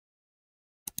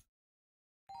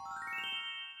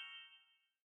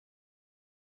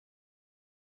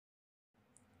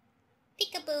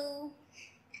Peekaboo!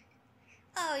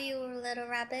 Oh, you little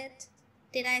rabbit.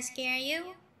 Did I scare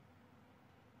you?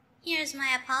 Here's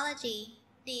my apology.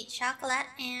 The chocolate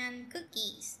and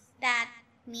cookies that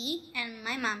me and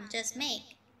my mom just made.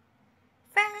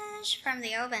 Fresh from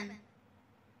the oven.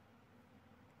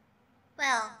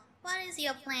 Well, what is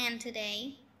your plan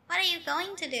today? What are you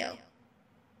going to do?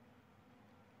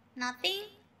 Nothing?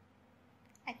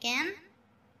 Again?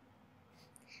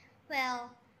 Well,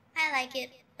 I like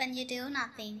it when you do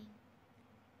nothing.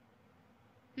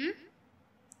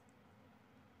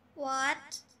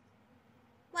 What?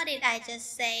 What did I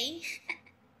just say?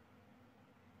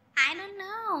 I don't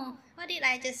know. What did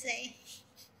I just say?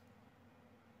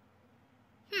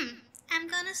 I'm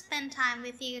gonna spend time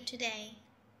with you today.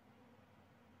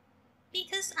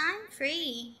 Because I'm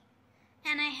free.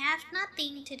 And I have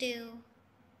nothing to do.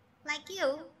 Like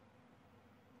you.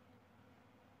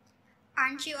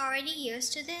 Aren't you already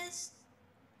used to this?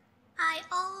 I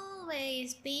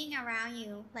always being around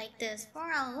you like this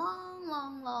for a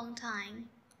long time.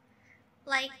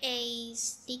 Like a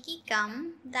sticky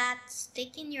gum that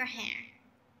stick in your hair.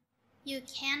 You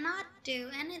cannot do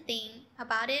anything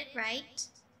about it, right?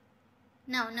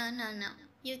 No.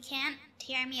 You can't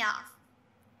tear me off.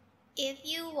 If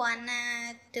you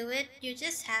wanna do it, you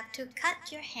just have to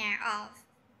cut your hair off.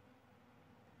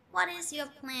 What is your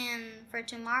plan for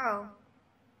tomorrow?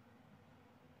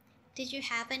 Did you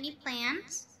have any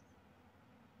plans?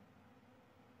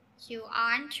 You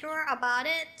aren't sure about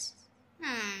it?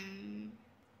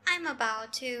 I'm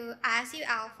about to ask you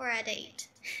out for a date.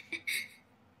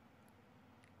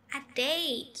 A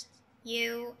date?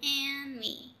 You and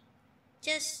me.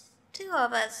 Just two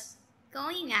of us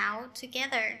going out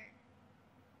together.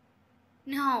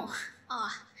 No,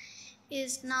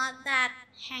 it's not that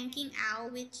hanging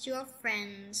out with your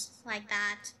friends like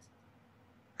that.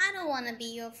 I don't want to be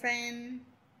your friend.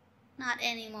 Not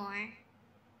anymore.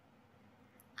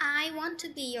 I want to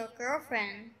be your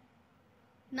girlfriend.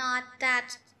 Not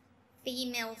that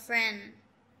female friend.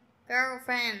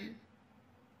 Girlfriend.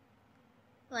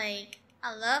 Like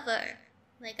a lover.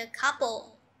 Like a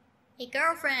couple. A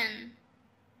girlfriend.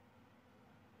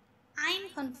 I'm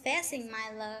confessing my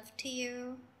love to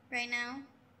you right now.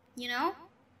 You know?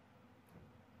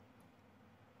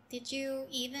 Did you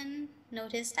even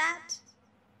notice that?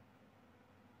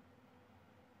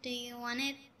 Do you want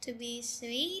it to be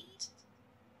sweet?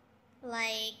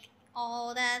 Like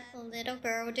all that little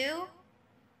girl do?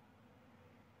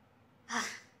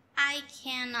 I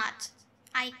can't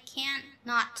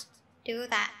not do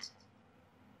that.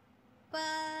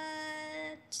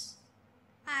 But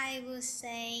I would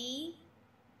say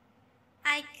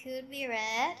I could be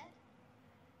red,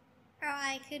 or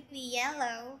I could be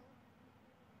yellow.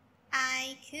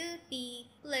 I could be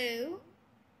blue,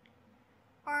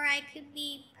 or I could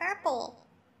be purple.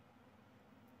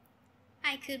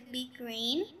 I could be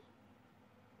green,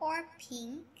 or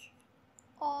pink,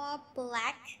 or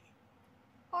black,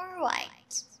 or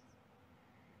white.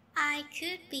 I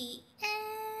could be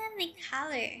any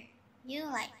color you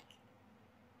like.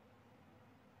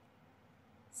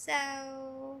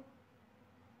 So,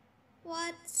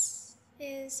 what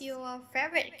is your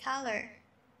favorite color?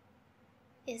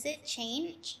 Is it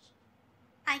change?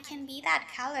 I can be that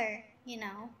color, you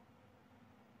know.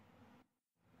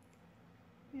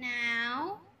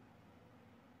 Now,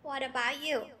 what about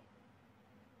you?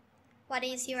 What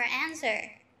is your answer?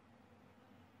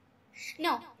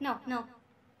 No.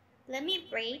 Let me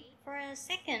breathe for a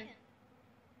second.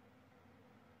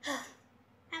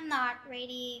 I'm not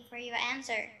ready for your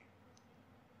answer.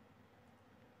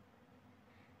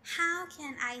 How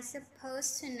can I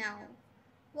supposed to know?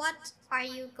 What are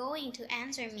you going to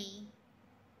answer me?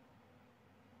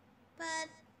 But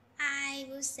I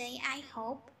will say I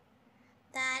hope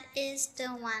that is the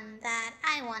one that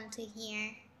I want to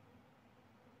hear.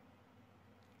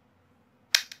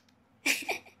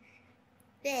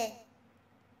 There.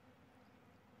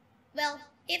 Well,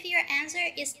 if your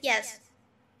answer is yes,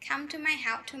 come to my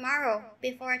house tomorrow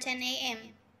before 10 a.m.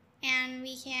 and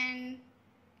we can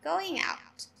going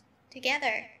out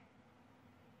together.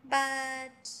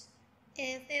 But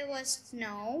if it was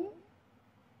no,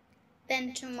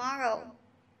 then tomorrow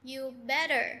you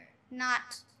better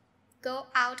not go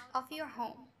out of your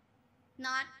home,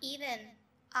 not even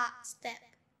a step.